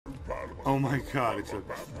Oh my god,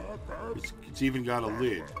 it's even got a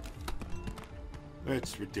lid.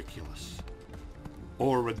 That's ridiculous.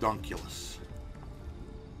 Or redunculous.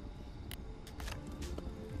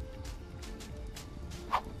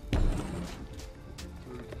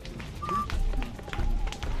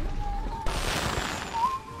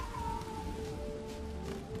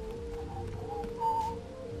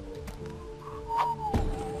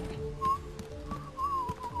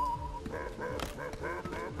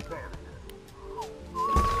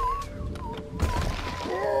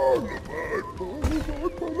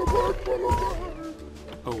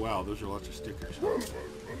 Oh wow, those are lots of stickers.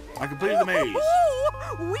 I completed the maze.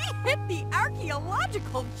 We hit the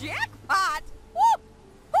archaeological jackpot. Woo!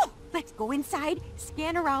 Woo! Let's go inside,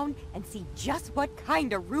 scan around, and see just what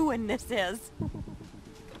kind of ruin this is.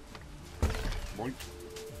 Boink.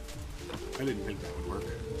 I didn't think that would work.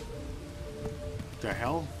 What the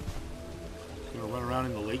hell? Gonna run around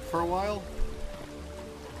in the lake for a while?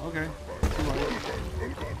 Okay.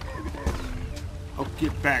 Oh,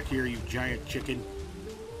 get back here, you giant chicken.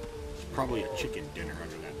 There's probably a chicken dinner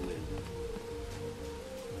under that lid.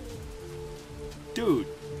 Dude,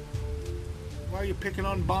 why are you picking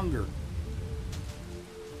on Bunger?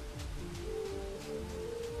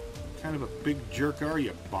 What kind of a big jerk are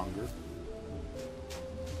you, Bunger?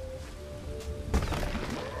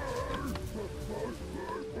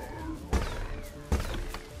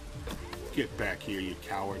 Get back here, you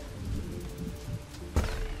coward.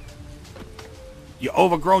 You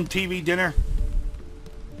overgrown TV dinner?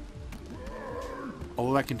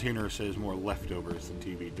 Oh, that container says more leftovers than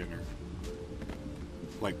TV dinner.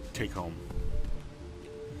 Like, take home.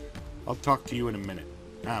 I'll talk to you in a minute.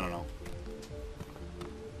 I don't know.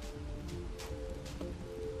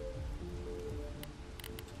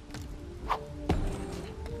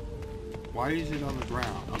 Why is it on the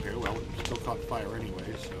ground? Okay, well, it still caught fire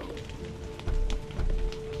anyway, so...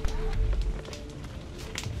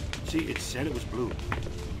 See, it said it was blue.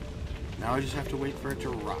 Now I just have to wait for it to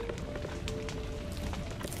rot.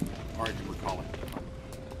 Or I can recall it.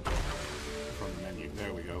 From the menu.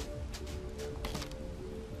 There we go.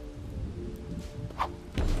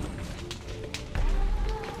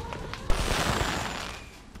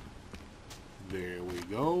 There we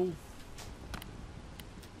go.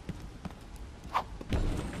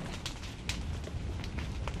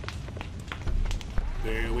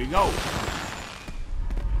 There we go.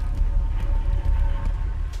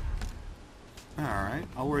 Alright,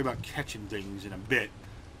 I'll worry about catching things in a bit.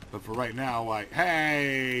 But for right now,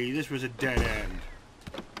 hey, this was a dead end.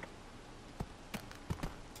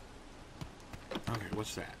 Okay,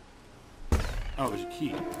 what's that? Oh, there's a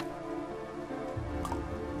key.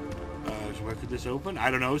 So what could this open? I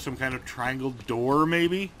don't know, some kind of triangle door,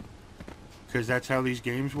 maybe? Because that's how these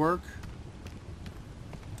games work?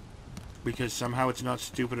 Because somehow it's not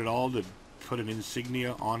stupid at all to put an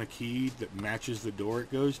insignia on a key that matches the door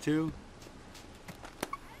it goes to?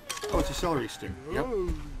 Oh, it's a celery stick. Yep.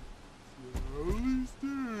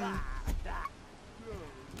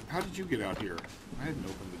 How did you get out here? I hadn't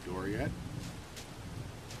opened the door yet.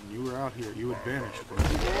 And you were out here. You had vanished from me.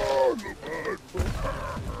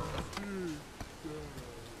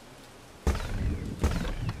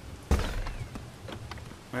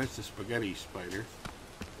 That's the spaghetti spider.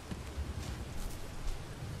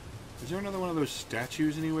 Is there another one of those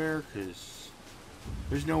statues anywhere? Because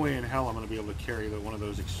there's no way in hell I'm going to be able to carry one of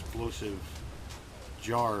those explosive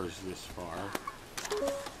jars this far.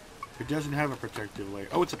 It doesn't have a protective layer.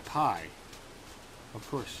 Oh, it's a pie. Of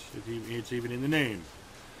course. It's even in the name.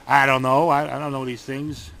 I don't know. I don't know these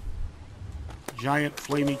things. Giant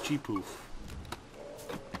flamey cheepoof.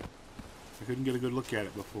 I couldn't get a good look at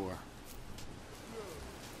it before.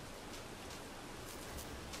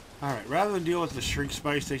 Alright, rather than deal with the shrink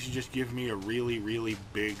spice, they should just give me a really, really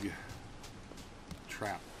big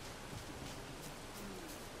trap.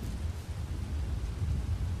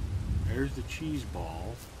 There's the cheese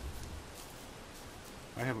ball.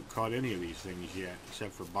 I haven't caught any of these things yet,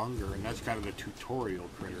 except for Bunger, and that's kind of a tutorial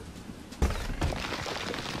critter.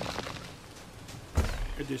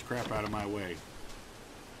 Get this crap out of my way.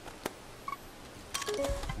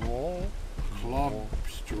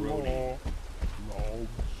 Clobsteroni.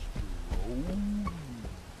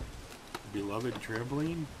 Beloved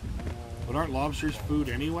trampoline? But aren't lobsters food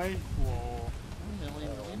anyway?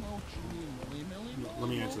 Let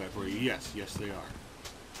me answer that for you. Yes, yes they are.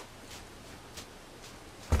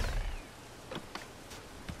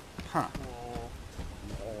 Huh.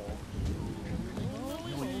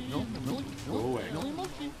 Go away.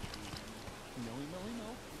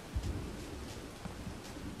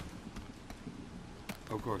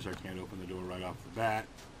 Of course I can't open the door right off the bat.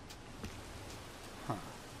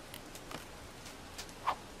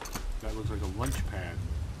 That looks like a lunch pad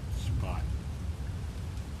spot.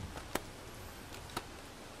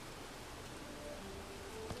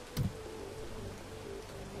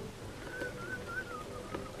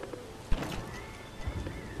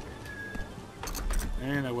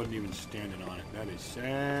 And I wasn't even standing on it. That is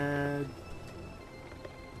sad.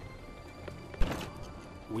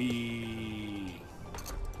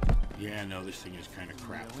 Yeah, no, this thing is kind of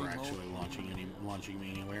crap for actually launching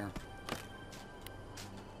me anywhere.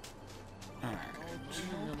 Alright.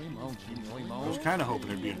 I was kind of hoping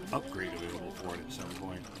there'd be an upgrade available for it at some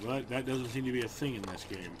point, but that doesn't seem to be a thing in this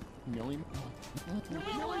game.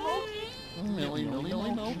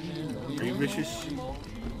 Are you vicious?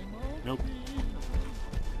 Nope.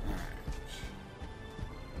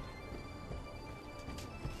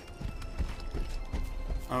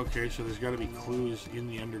 Okay, so there's got to be clues in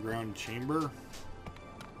the underground chamber.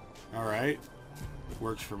 Alright.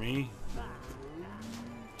 Works for me.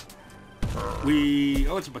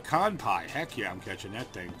 Oh, it's a pecan pie. Heck yeah, I'm catching that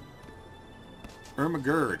thing.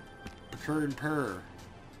 Ermagerd. Purr and purr.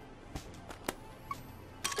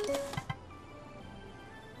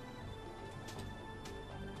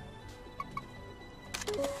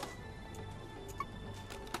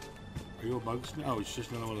 Are you a Bugsnax? Oh, it's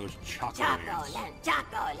just another one of those chocolate.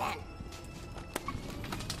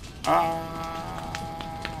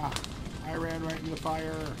 Ah! I ran right into the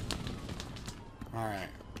fire. Alright.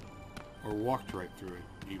 Or walked right through it,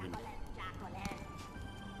 even.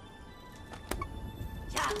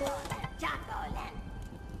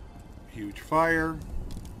 Huge fire.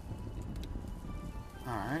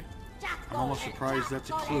 Alright. I'm almost surprised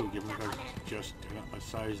that's a clue, given that it's just a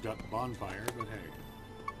sized up bonfire, but hey.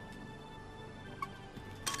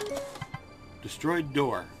 Destroyed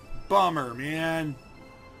door. Bummer, man.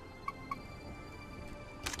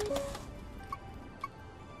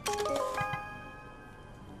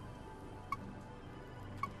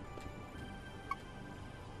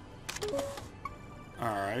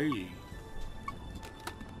 Alrighty.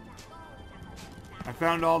 I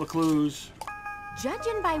found all the clues.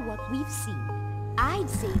 Judging by what we've seen, I'd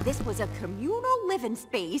say this was a communal living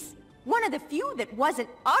space. One of the few that wasn't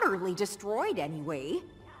utterly destroyed anyway.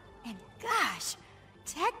 And gosh,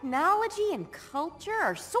 technology and culture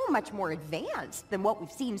are so much more advanced than what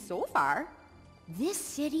we've seen so far. This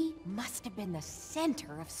city must have been the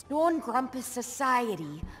center of Stone Grumpus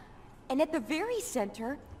society. And at the very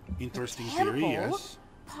center, interesting the temple, theory, yes.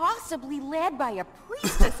 Possibly led by a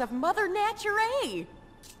priestess of Mother Nature.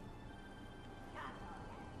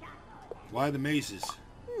 Why the mazes?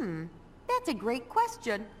 That's a great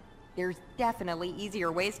question. There's definitely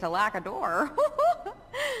easier ways to lock a door.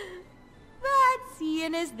 But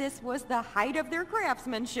seeing as this was the height of their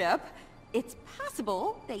craftsmanship, it's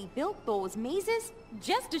possible they built those mazes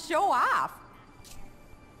just to show off.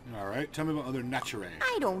 Alright, tell me about Mother Nature.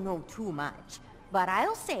 I don't know too much, but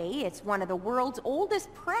I'll say it's one of the world's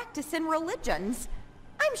oldest practicing religions.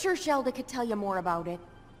 I'm sure Shelda could tell you more about it.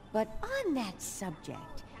 But on that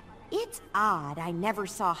subject, it's odd I never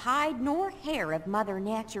saw hide nor hair of Mother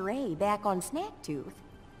Nature back on Snacktooth.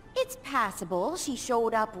 It's possible she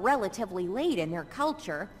showed up relatively late in their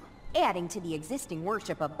culture, adding to the existing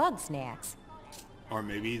worship of Bugsnax. Or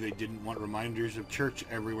maybe they didn't want reminders of church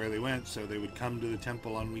everywhere they went, so they would come to the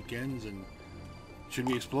temple on weekends and... Should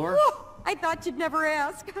we explore? Oh, I thought you'd never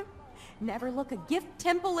ask. Never look a gift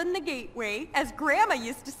temple in the gateway, as Grandma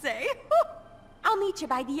used to say. I'll meet you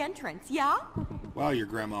by the entrance, yeah? Well, your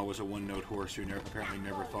grandma was a one-note horse who apparently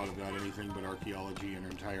never thought about anything but archaeology in her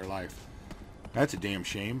entire life. That's a damn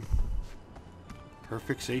shame. Her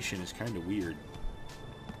fixation is kind of weird.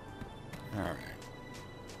 Alright.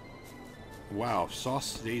 Wow, sauce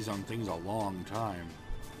stays on things a long time.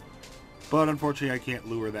 But unfortunately I can't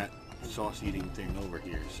lure that sauce-eating thing over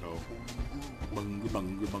here, so... Bunga,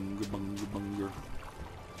 bunga, bunga, bunga, bunga.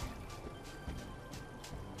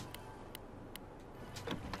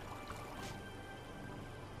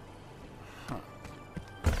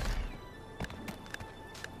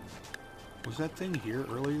 Was that thing here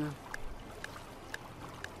earlier?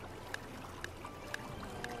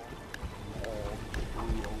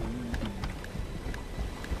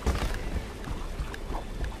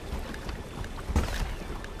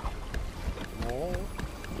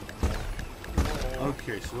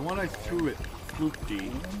 Okay, so the one I threw at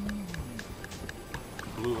Floopty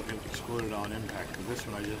blew it, exploded on impact, but this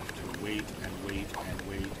one I just have to wait and wait and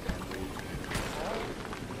wait and wait and wait.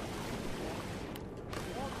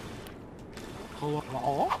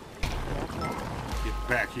 Get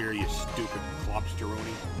back here, you stupid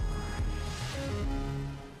Clobsteroni.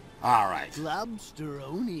 Alright.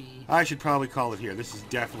 Clobsteroni. I should probably call it here. This has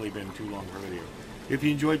definitely been too long for a video. If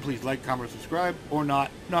you enjoyed, please like, comment, subscribe, or not.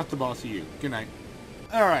 Not the boss of you. Good night.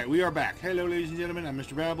 Alright, we are back. Hello, ladies and gentlemen. I'm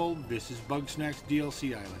Mr. Babble. This is Bugsnax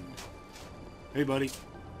DLC Island. Hey, buddy.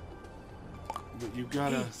 But you've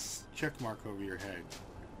got a check mark over your head.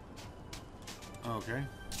 Okay.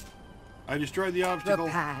 I destroyed the obstacle.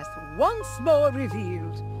 The path once more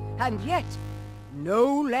revealed, and yet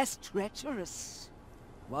no less treacherous.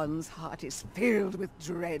 One's heart is filled with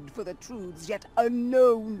dread for the truths yet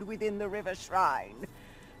unknown within the river shrine.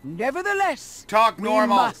 Nevertheless, Talk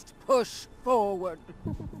normal. We must push forward.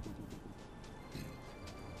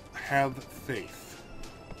 Have faith.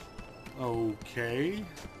 Okay.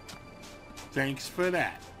 Thanks for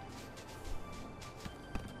that.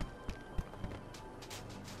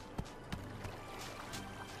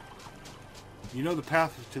 You know the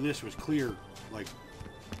path to this was clear, like,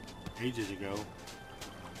 ages ago.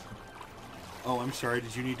 Oh, I'm sorry.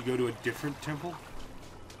 Did you need to go to a different temple?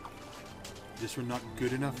 This one not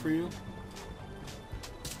good enough for you?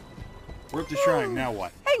 We're at the shrine. Now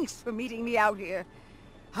what? Thanks for meeting me out here.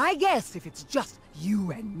 I guess if it's just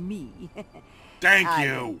you and me. Thank I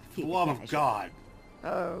you! don't For the feel love of casual. God.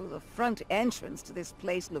 Oh, the front entrance to this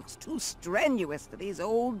place looks too strenuous for these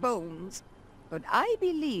old bones. But I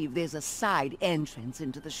believe there's a side entrance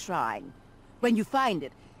into the shrine. When you find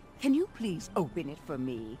it, can you please open it for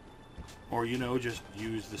me? Or, you know, just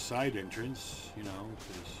use the side entrance, you know,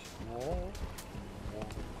 because...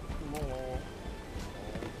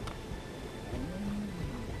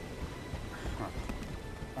 Huh.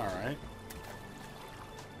 Alright.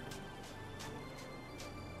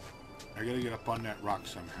 I gotta get up on that rock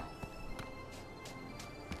somehow.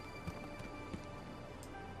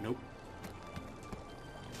 Nope.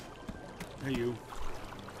 Hey, you.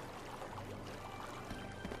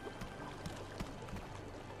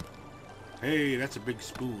 Hey, that's a big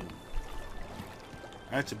spoon.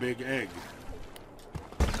 That's a big egg.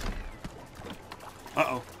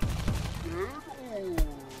 Uh-oh.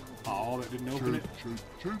 Oh, that didn't open it.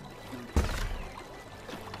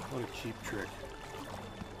 What a cheap trick.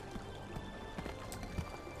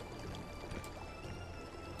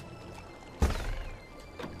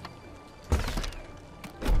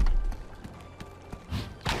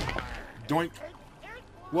 Doink.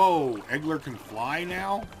 Whoa, Eggler can fly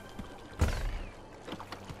now?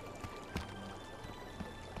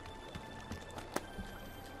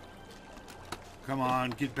 Come on,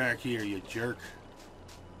 get back here, you jerk.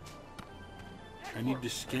 I need to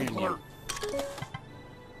scan you.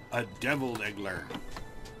 A deviled Eggler.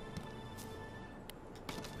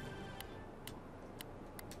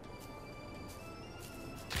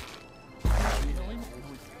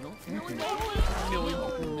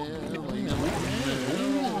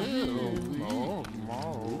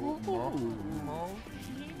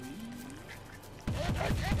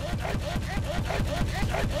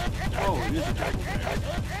 Oh, it is a deviled egg.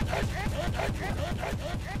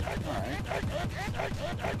 Alright.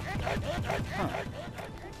 Huh.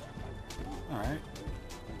 Alright.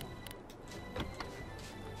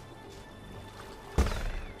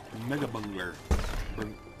 Mega Bungler.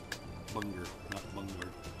 Bunger, not Bungler.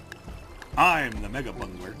 I'm the Mega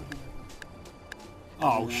Bungler.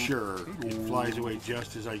 Oh, sure. It flies away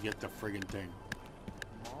just as I get the friggin' thing.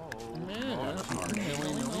 Oh, that's hard.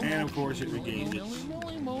 And of course it regains its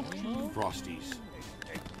frosties.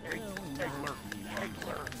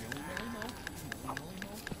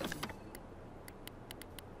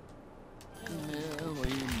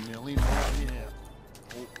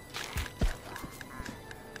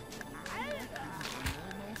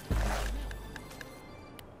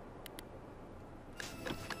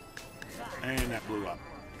 And that blew up.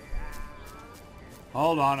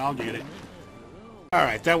 Hold on, I'll get it.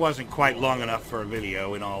 Alright, that wasn't quite long enough for a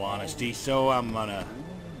video, in all honesty, so I'm gonna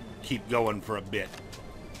keep going for a bit.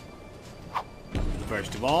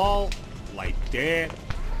 First of all, like that.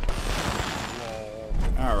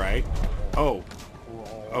 Alright. Oh.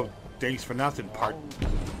 Oh, thanks for nothing,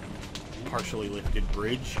 partially lifted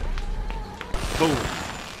bridge. Boom.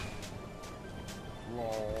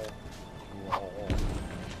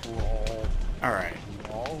 Alright.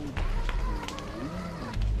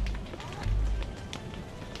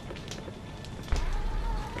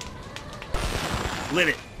 Lit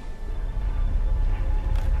it.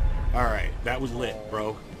 Alright, that was lit,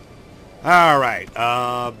 bro. Alright,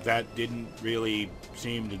 that didn't really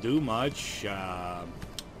seem to do much.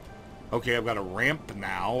 Okay, I've got a ramp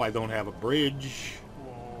now. I don't have a bridge.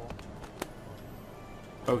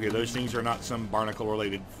 Okay, those things are not some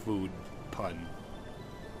barnacle-related food pun.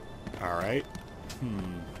 Alright.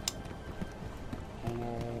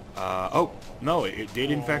 Oh, no, it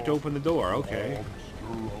did in fact open the door. Okay.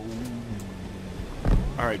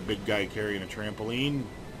 Alright, big guy carrying a trampoline.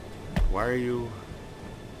 Why are you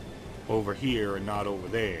over here and not over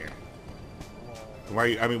there? Why are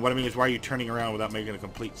you, I mean, what I mean is, why are you turning around without making a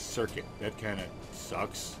complete circuit? That kind of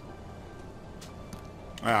sucks.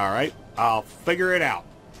 Alright, I'll figure it out.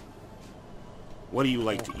 What do you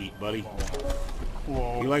like to eat, buddy?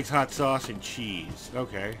 He likes hot sauce and cheese.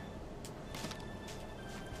 Okay.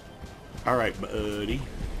 Alright, buddy.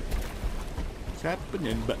 What's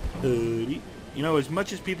happening, buddy? You know, as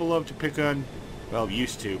much as people love to pick on, well,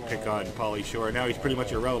 used to pick on Pauly Shore, now he's pretty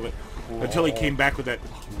much irrelevant. Until he came back with that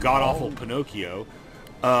god-awful Pinocchio.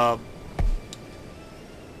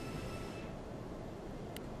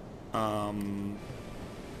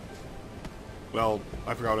 Well,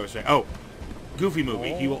 I forgot what I was saying. Oh, Goofy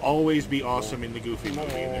movie. He will always be awesome in the Goofy movie,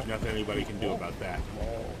 and there's nothing anybody can do about that.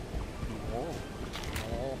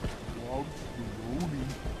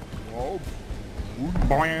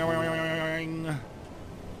 Boing.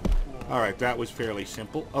 Alright, that was fairly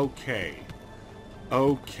simple. Okay.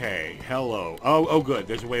 Okay. Hello. Oh, good.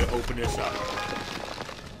 There's a way to open this up.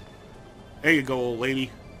 There you go, old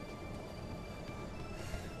lady.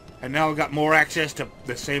 And now I've got more access to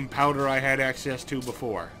the same powder I had access to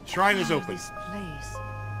before. Shrine is open. This place.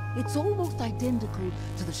 It's almost identical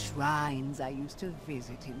to the shrines I used to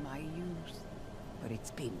visit in my youth. But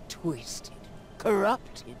it's been twisted,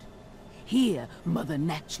 corrupted. Here, Mother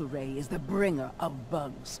Natural Ray is the bringer of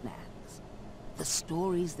Bugsnax. The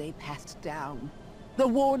stories they passed down, the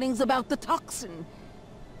warnings about the toxin,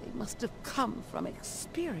 they must have come from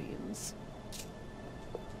experience.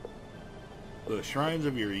 The shrines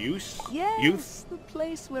of your youth? Yes, the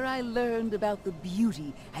place where I learned about the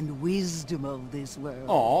beauty and wisdom of this world.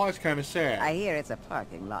 Aw, that's kind of sad. I hear it's a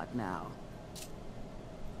parking lot now.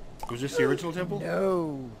 Was this the original temple?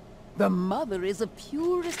 No. The Mother is of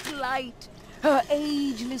purest light. Her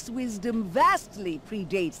ageless wisdom vastly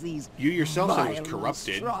predates these You yourself said it was vile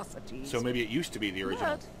corrupted, monstrosities. so maybe it used to be the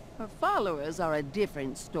original. But her followers are a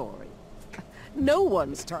different story. No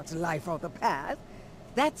one starts life on the path.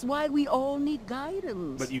 That's why we all need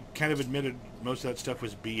guidance. But you kind of admitted most of that stuff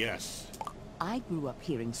was BS. I grew up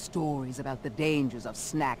hearing stories about the dangers of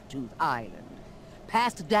Snacktooth Island,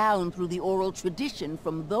 passed down through the oral tradition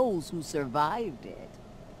from those who survived it.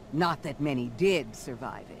 Not that many did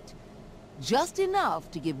survive it. Just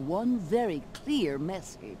enough to give one very clear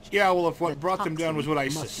message. Yeah, well, if what brought them down was what I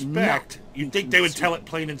suspect, you'd think they would tell it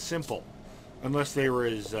plain and simple. Unless they were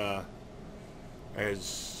as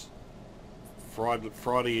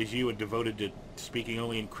fraudy as you and devoted to speaking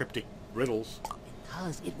only in cryptic riddles.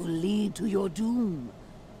 Because it will lead to your doom.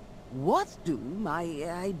 What doom,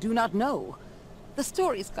 I do not know. The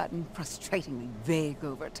story's gotten frustratingly vague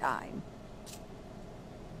over time.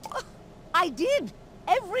 I did!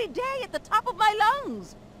 Every day at the top of my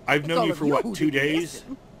lungs! I've known you for, what, 2 days?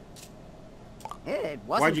 It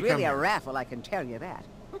wasn't really a raffle, I can tell you that.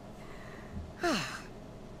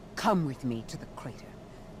 Come with me to the crater.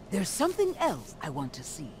 There's something else I want to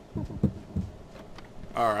see.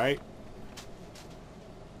 Alright.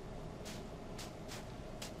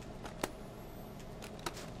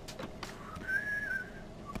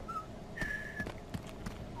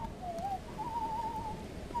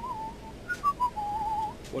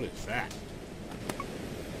 What is that?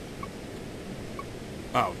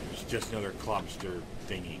 Oh, it's just another Clobster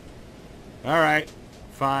thingy. Alright.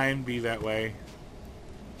 Fine, be that way.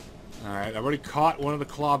 Alright, I've already caught one of the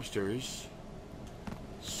Clobsters.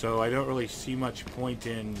 So I don't really see much point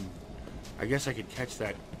in... I guess I could catch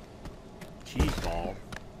that cheese ball.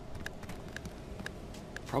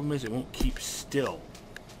 Problem is it won't keep still.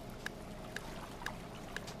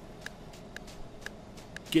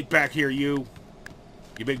 Get back here, you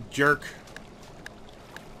big jerk.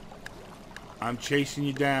 I'm chasing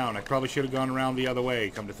you down. I probably should have gone around the other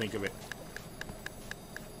way, come to think of it.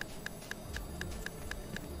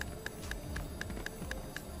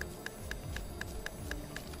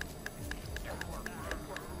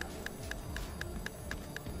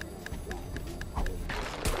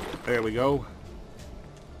 There we go.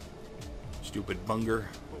 Stupid bunger.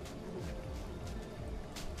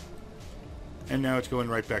 And now it's going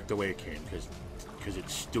right back the way it came, because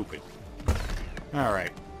it's stupid.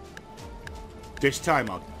 Alright. This time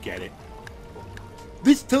I'll get it.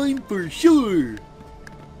 This time for sure!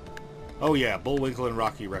 Oh yeah, Bullwinkle and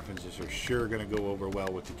Rocky references are sure gonna go over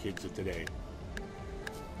well with the kids of today.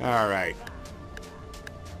 Alright.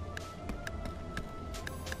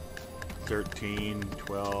 13,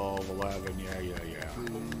 12, 11, yeah.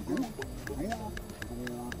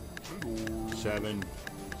 7,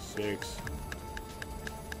 6,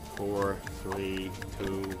 4, 3,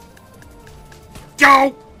 2...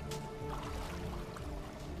 Go!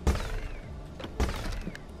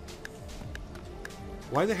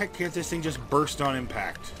 Why the heck can't this thing just burst on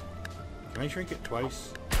impact? Can I shrink it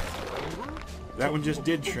twice? That one just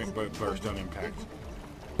did shrink but burst on impact.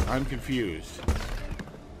 I'm confused.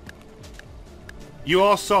 You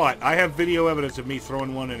all saw it. I have video evidence of me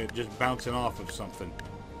throwing one and it just bouncing off of something.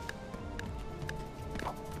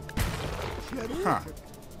 Huh.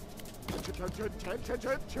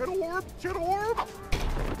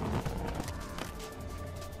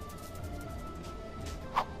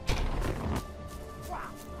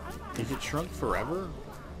 Is it shrunk forever?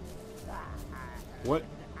 What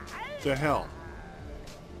the hell?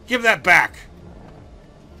 Give that back!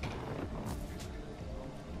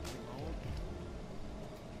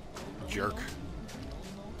 Jerk.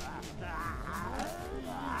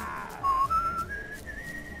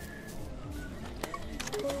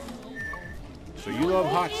 So you love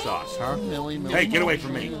hot sauce, huh? Hey, get away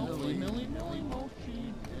from me.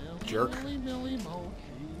 Jerk.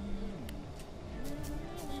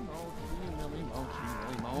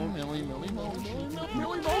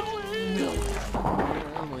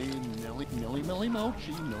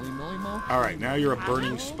 Alright, now you're a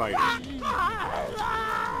burning spider.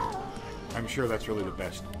 I'm sure that's really the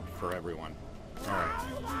best for everyone. Alright.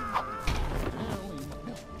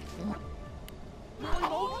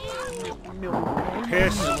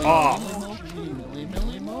 Piss off!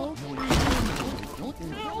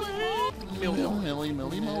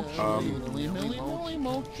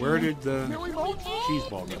 Where did the cheese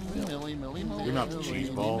ball go? You're not the cheese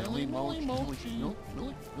ball.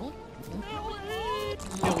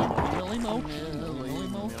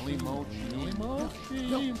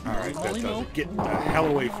 Alright, that does it. Get the hell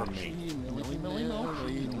away from me.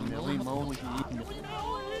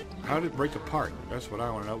 How did it break apart? That's what I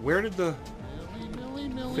want to know. Where did the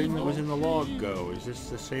thing that was in the log go? Is this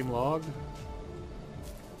the same log?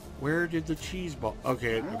 Where did the cheese ball...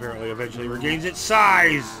 Okay, it apparently eventually regains its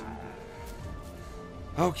size!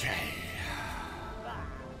 Okay.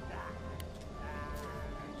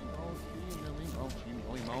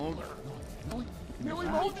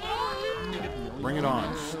 Bring it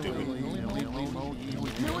on, stupid.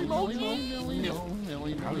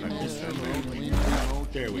 How did I miss that?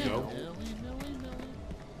 There we go.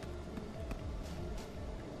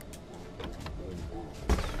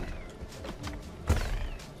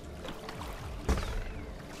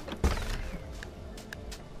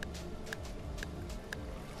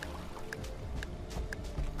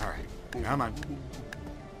 Alright, come on.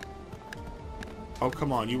 Oh,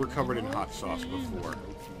 come on, you were covered in hot sauce before.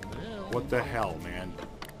 What the hell, man?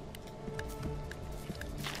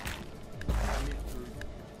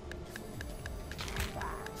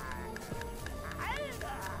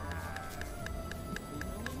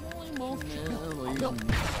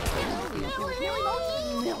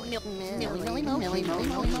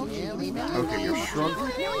 Okay, you're shrunk.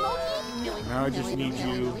 Now I just need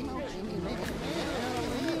you.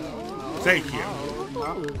 Thank you.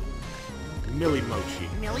 Millie Mochi.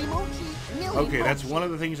 Okay, that's one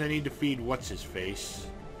of the things I need to feed what's-his-face.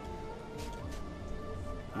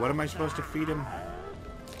 What am I supposed to feed him?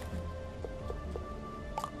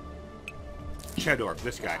 Cheddar,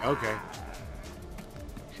 this guy. Okay.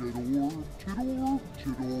 Cheddar.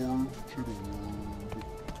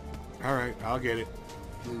 Alright, I'll get it.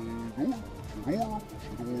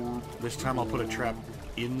 This time I'll put a trap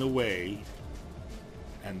in the way,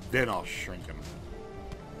 and then I'll shrink him.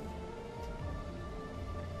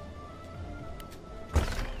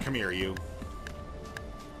 Come here, you.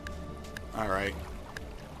 Alright.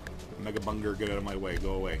 Mega Bunger, get out of my way.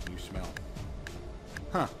 Go away. You smell.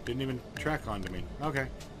 Huh. Didn't even track onto me. Okay.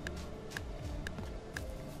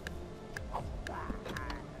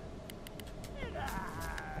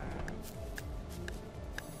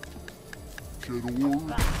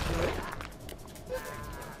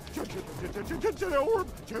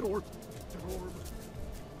 Cheddar.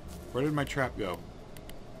 Where did my trap go?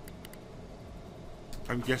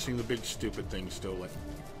 I'm guessing the big stupid thing stole it.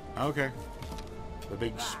 Okay. The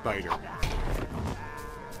big spider.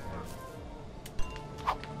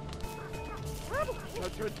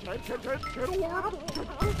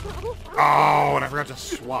 Oh, and I forgot to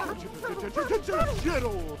swap.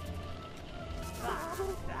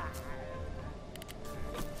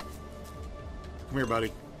 Come here,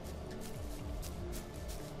 buddy.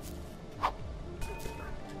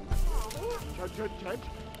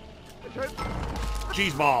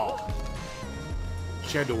 Cheese ball.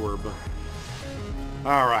 Cheddar.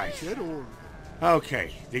 Alright.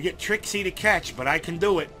 Okay. They get tricksy to catch, but I can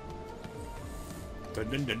do it.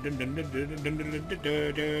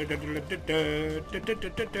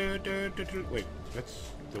 Wait,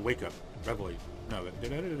 that's the wake up. Revelate. No,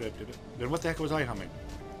 then what the heck was I humming?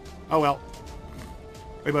 Oh well.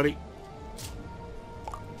 Hey, buddy.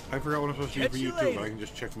 I forgot what I'm supposed to do for you too, but I can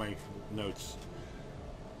just check my notes.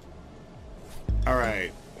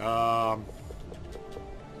 Alright.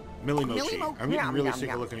 Millie Mochi. I'm getting really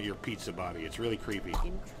sick of looking at your pizza body. It's really creepy.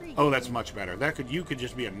 Intriguing. Oh, that's much better. You could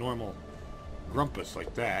just be a normal grumpus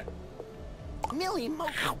like that. Millie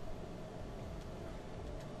Mochi.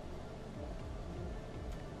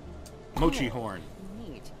 Mochi horn.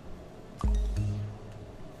 Neat.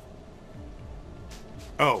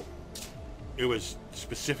 Oh. It was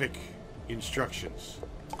specific instructions.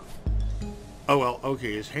 Oh well,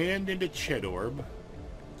 okay. His hand into Chedorb.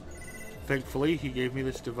 Thankfully, he gave me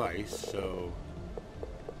this device, so...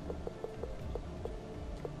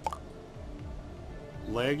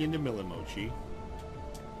 Leg into Millimochi.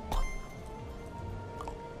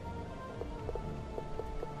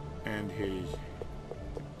 And his...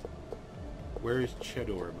 Where is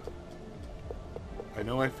Chedorb? I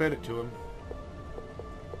know I fed it to him.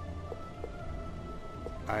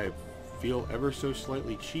 I feel ever so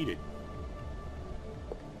slightly cheated.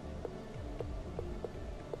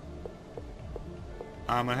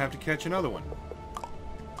 I'm gonna have to catch another one.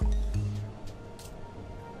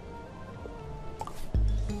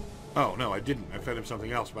 Oh, no, I didn't. I fed him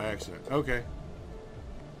something else by accident. Okay.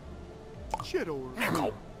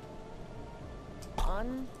 Chedor.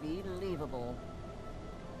 Unbelievable.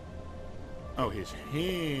 Oh, his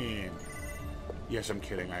hand. Yes, I'm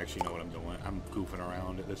kidding. I actually know what I'm doing. I'm goofing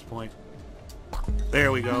around at this point.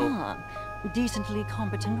 There we go. Ah, decently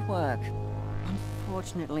competent work.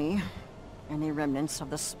 Unfortunately, any remnants of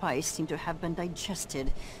the spice seem to have been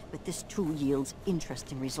digested, but this too yields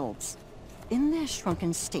interesting results. In their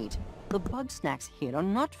shrunken state, the Bugsnax here are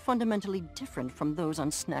not fundamentally different from those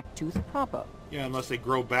on Snacktooth proper. Yeah, unless they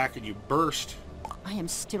grow back and you burst. I am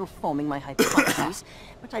still forming my hypotheses,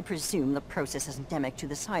 but I presume the process is endemic to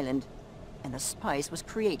this island, and the spice was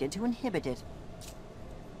created to inhibit it.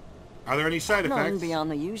 Are there any side None effects?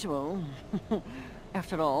 beyond the usual.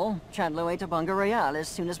 After all, Chandler ate a Bunga Royale as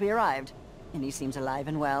soon as we arrived, and he seems alive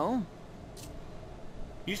and well.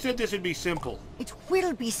 You said this would be simple. It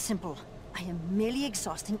will be simple. I am merely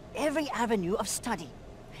exhausting every avenue of study.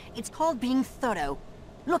 It's called being thorough.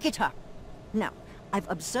 Look it up. Now, I've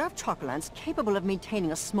observed chocolants capable of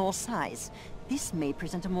maintaining a small size. This may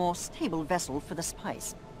present a more stable vessel for the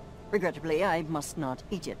spice. Regrettably, I must not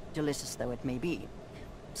eat it, delicious though it may be.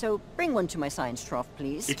 So, bring one to my science trough,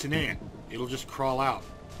 please. It's an ant. It'll just crawl out.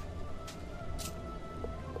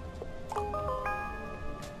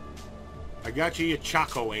 I got you, you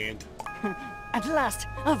Choco ant. At last,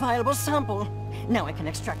 a viable sample. Now I can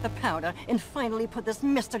extract the powder and finally put this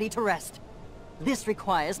mystery to rest. This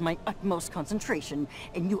requires my utmost concentration,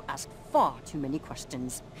 and you ask far too many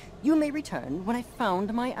questions. You may return when I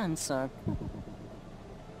found my answer.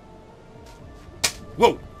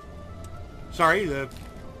 Whoa! Sorry,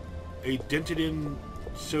 a dented-in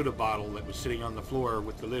soda bottle that was sitting on the floor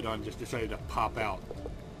with the lid on just decided to pop out.